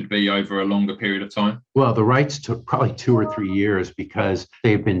story could be over a longer period of time? Well, the rights took probably 2 or 3 years because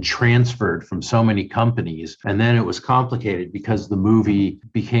they've been transferred from so many companies. And then it was complicated because the movie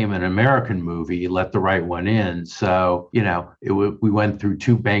became an American movie, let the right one in. So, we went through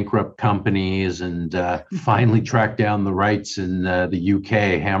 2 bankrupt companies and finally tracked down the rights in the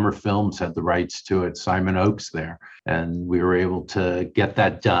UK. Hammer Films had the rights to it, Simon Oakes there. And we were able to get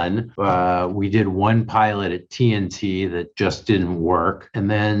that done. We did 1 pilot at TNT that just didn't work. And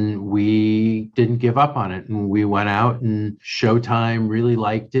then we didn't give up on it. And we went out, and Showtime really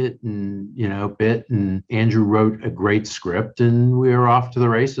liked it and, bit. And Andrew wrote a great script, and we were off to the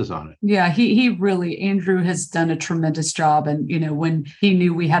races on it. Yeah, he really, Andrew has done a tremendous job. And, when he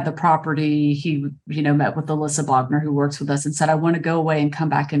knew we had the property, he, met with Alyssa Bogner, who works with us, and said, "I want to go away and come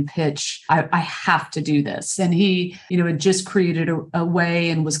back and pitch. I have to do this." And he, had just created a way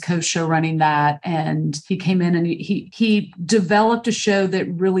and was co-show running that. And he came in and he developed a show that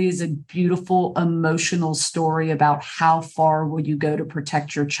really is a beautiful, emotional story about how far will you go to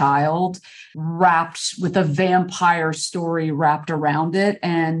protect your child, wrapped with a vampire story wrapped around it.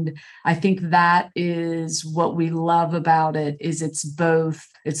 And I think that is what we love about it, is it's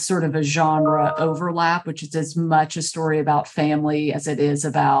sort of a genre overlap, which is as much a story about family as it is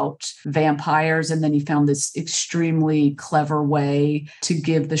about vampires. And then he found this extremely clever way to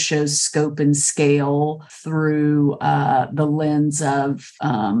give the show's scope and scale through the lens of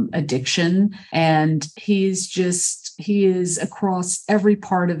addiction. And he is across every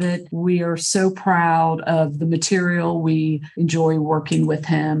part of it. We are so proud of the material. We enjoy working with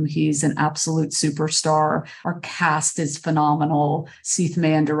him. He's an absolute superstar. Our cast is phenomenal. Seith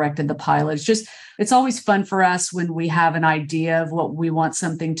Mann directed the pilot. It's always fun for us when we have an idea of what we want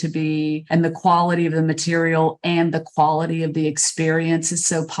something to be, and the quality of the material and the quality of the experience is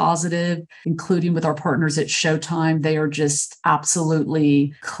so positive, including with our partners at Showtime. They are just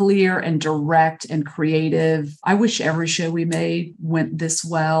absolutely clear and direct and creative. I wish every show we made went this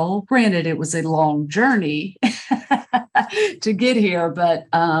well. Granted, it was a long journey to get here, but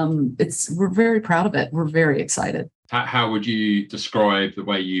we're very proud of it. We're very excited. How would you describe the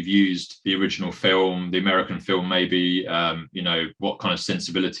way you've used the original film, the American film, maybe, what kind of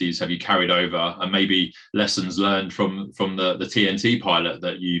sensibilities have you carried over, and maybe lessons learned from the TNT pilot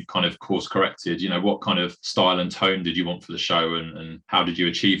that you've kind of course corrected? What kind of style and tone did you want for the show, and how did you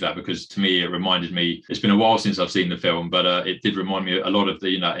achieve that? Because to me, it reminded me, it's been a while since I've seen the film, but it did remind me a lot of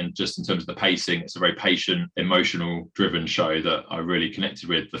in terms of the pacing. It's a very patient, emotional driven show that I really connected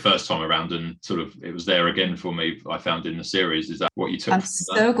with the first time around, and sort of it was there again for me, I found, in the series. Is that what you took? I'm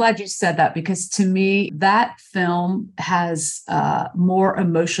so glad you said that, because to me, that film has more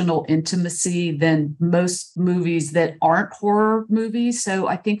emotional intimacy than most movies that aren't horror movies. So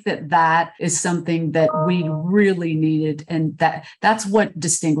I think that is something that we really needed, and that's what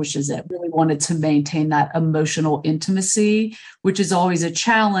distinguishes it. Really wanted to maintain that emotional intimacy, which is always a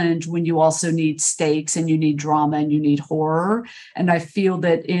challenge when you also need stakes and you need drama and you need horror. And I feel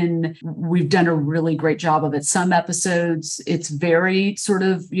that we've done a really great job of it. Some episodes, it's very sort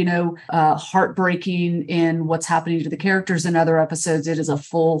of, heartbreaking in what's happening to the characters. In other episodes, it is a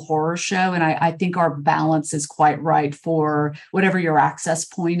full horror show. And I think our balance is quite right for whatever your access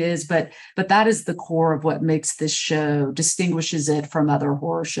point is. But that is the core of what makes this show, distinguishes it from other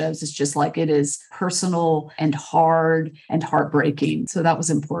horror shows. It's just like, it is personal and hard and heartbreaking. So that was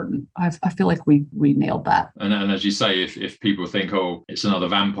important. I feel like we nailed that. And as you say, if people think, oh, it's another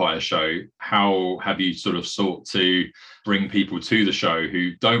vampire show, how have you sort of sought to bring people to the show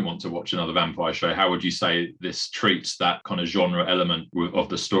who don't want to watch another vampire show? How would you say this treats that kind of genre element of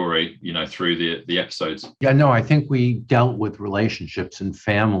the story, through the episodes? Yeah, no, I think we dealt with relationships and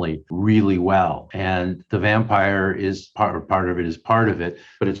family really well. And the vampire is part of it,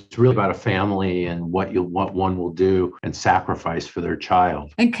 but it's really about a family and what one will do and sacrifice for their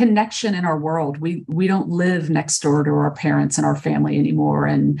child. And connection in our world. We don't live next door to our parents and our family anymore.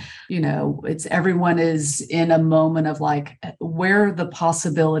 And, it's everyone is in a moment of like, where are the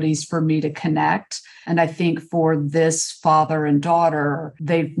possibilities for me to connect? And I think for this father and daughter,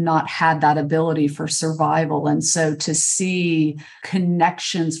 they've not had that ability for survival. And so to see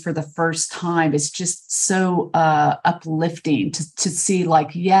connections for the first time is just so uplifting to see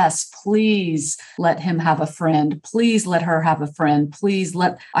like, yes, please let him have a friend. Please let her have a friend.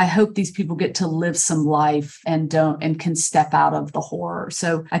 I hope these people get to live some life and can step out of the horror.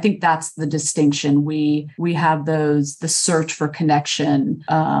 So I think that's the distinction. We have the search for connection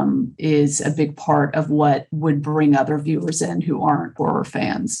is a big part of what would bring other viewers in who aren't horror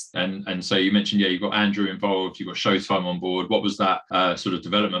fans. And so you mentioned, you've got Andrew involved, you've got Showtime on board. What was that sort of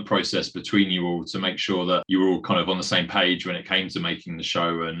development process between you all to make sure that you were all kind of on the same page when it came to making the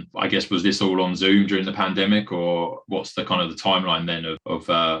show? And I guess, was this all on Zoom during the pandemic, or what's the kind of the timeline then of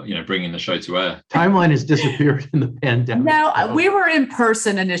bringing the show to air? Timeline has disappeared in the pandemic. No, we were in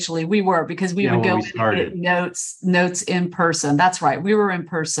person initially. We were, because we would go and get notes in person. That's right. We were in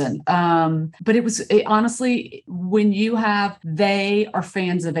person. But honestly, when they are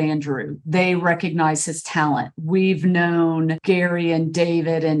fans of Andrew, they recognize his talent. We've known Gary and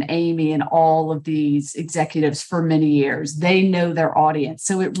David and Amy and all of these executives for many years. They know their audience.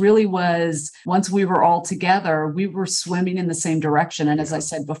 So it really was, once we were all together, we were swimming in the same direction. And as I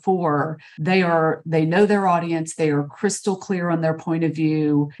said before, they know their audience. They are crystal clear on their point of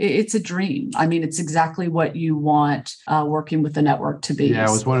view. It's a dream. I mean, it's exactly what you want working with the network to be. Yeah,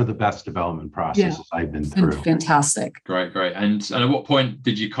 it was one of the best development processes I've been through. Fantastic. Great. And at what point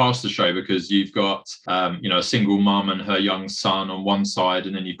did you cast the show? Because you've got, a single mum and her young son on one side,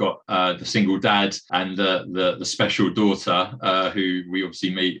 and then you've got the single dad and the special daughter, who we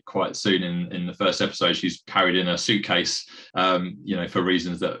obviously meet quite soon in the first episode. She's carried in a suitcase, for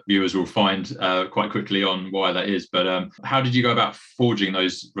reasons that viewers will find quite quickly on why that is. But how did you go about forging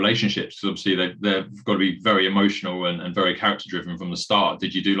those relationships? Because obviously they've got to be very emotional and very character driven from the start.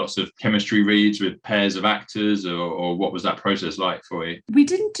 Did you do lots of chemistry reads with pairs of actors, or what was that process like for you? We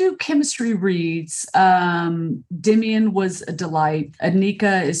didn't do chemistry reads. Demian was a delight.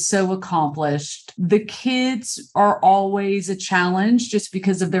 Anika is so accomplished. The kids are always a challenge just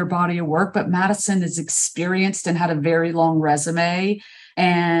because of their body of work, but Madison is experienced and had a very long resume,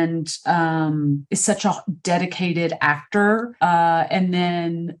 and is such a dedicated actor. And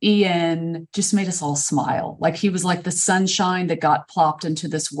then Ian just made us all smile. Like, he was like the sunshine that got plopped into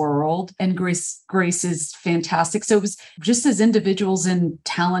this world. And Grace is fantastic. So it was just, as individuals and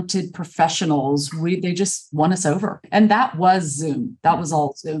talented professionals, they just won us over. And that was Zoom. That was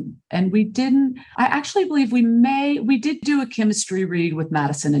all Zoom. And I actually believe we did do a chemistry read with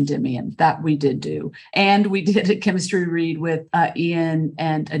Madison and Demian. That we did do. And we did a chemistry read with Ian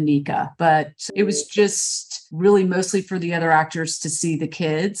and Anika, but it was just really mostly for the other actors to see the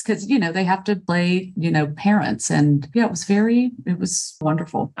kids, because they have to play parents, and it was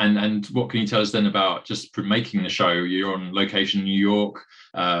wonderful. And what can you tell us then about just making the show? You're on location in New York,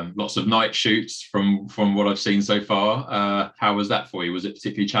 lots of night shoots from what I've seen so far. How was that for you? Was it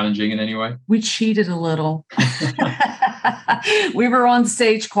particularly challenging in any way? We cheated a little. We were on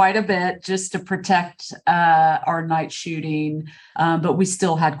stage quite a bit just to protect our night shooting, but we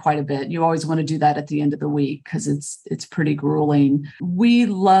still had quite a bit. You always want to do that at the end of the week because it's pretty grueling. We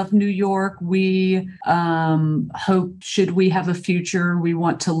love New York. We hope, should we have a future, we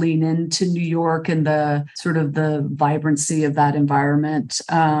want to lean into New York and the sort of the vibrancy of that environment.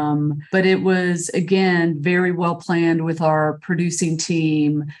 But it was, again, very well planned with our producing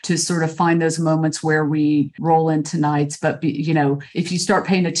team to sort of find those moments where we roll into nights. But, if you start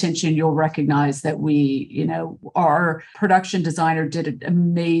paying attention, you'll recognize that our production designer did an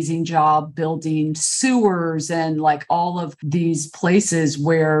amazing job building sewers and like all of these places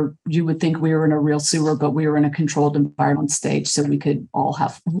where you would think we were in a real sewer, but we were in a controlled environment on stage, so we could all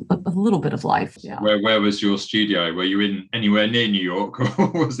have a little bit of life. Yeah. Where was your studio? Were you in anywhere near New York,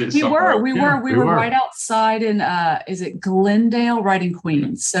 or was it? We were right outside in is it Glendale, right in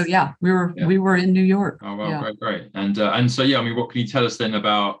Queens. So yeah, we were in New York. Oh well, yeah. great. And so, yeah, I mean, what can you tell us then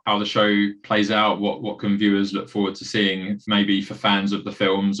about how the show plays out? What can viewers look forward to seeing, maybe for fans of the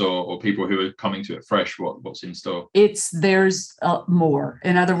films or people who are coming to it fresh? What's in store? There's more.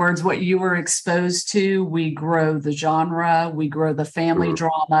 In other words, what you were exposed to, we grow the genre, we grow the family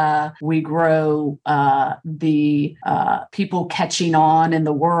drama, we grow the people catching on in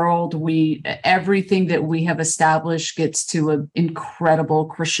the world. Everything that we have established gets to an incredible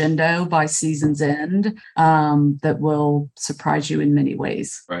crescendo by season's end that will surprise you in many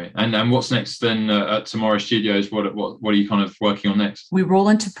ways. Right. And what's next then at Tomorrow Studios? What are you kind of working on next? We roll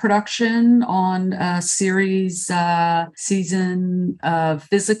into production on a series season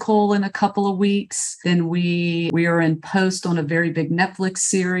Physical in a couple of weeks. Then we are in post on a very big Netflix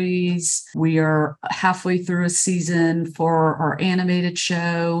series. We are halfway through a season for our animated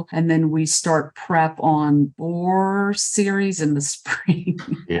show, and then we start prep on Boar series in the spring.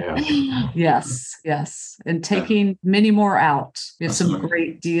 Yeah. Yes. And taking many more out. We have some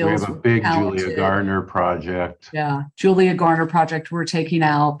great deals. We have a big Julia Garner project. Yeah. Julia Garner project we're taking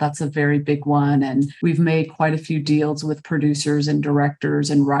out. That's a very big one. And we've made quite a few deals with producers and directors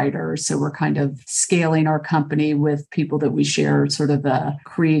and writers. So we're kind of scaling our company with people that we share sort of a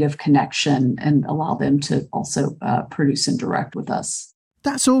creative connection and allow them to also produce and direct with us.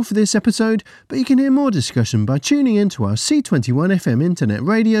 That's all for this episode, but you can hear more discussion by tuning into our C21 FM internet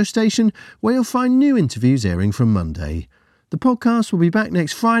radio station, where you'll find new interviews airing from Monday. The podcast will be back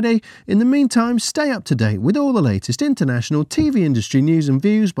next Friday. In the meantime, stay up to date with all the latest international TV industry news and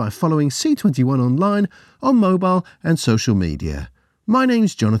views by following C21 online, on mobile and social media. My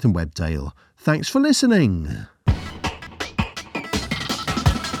name's Jonathan Webdale. Thanks for listening.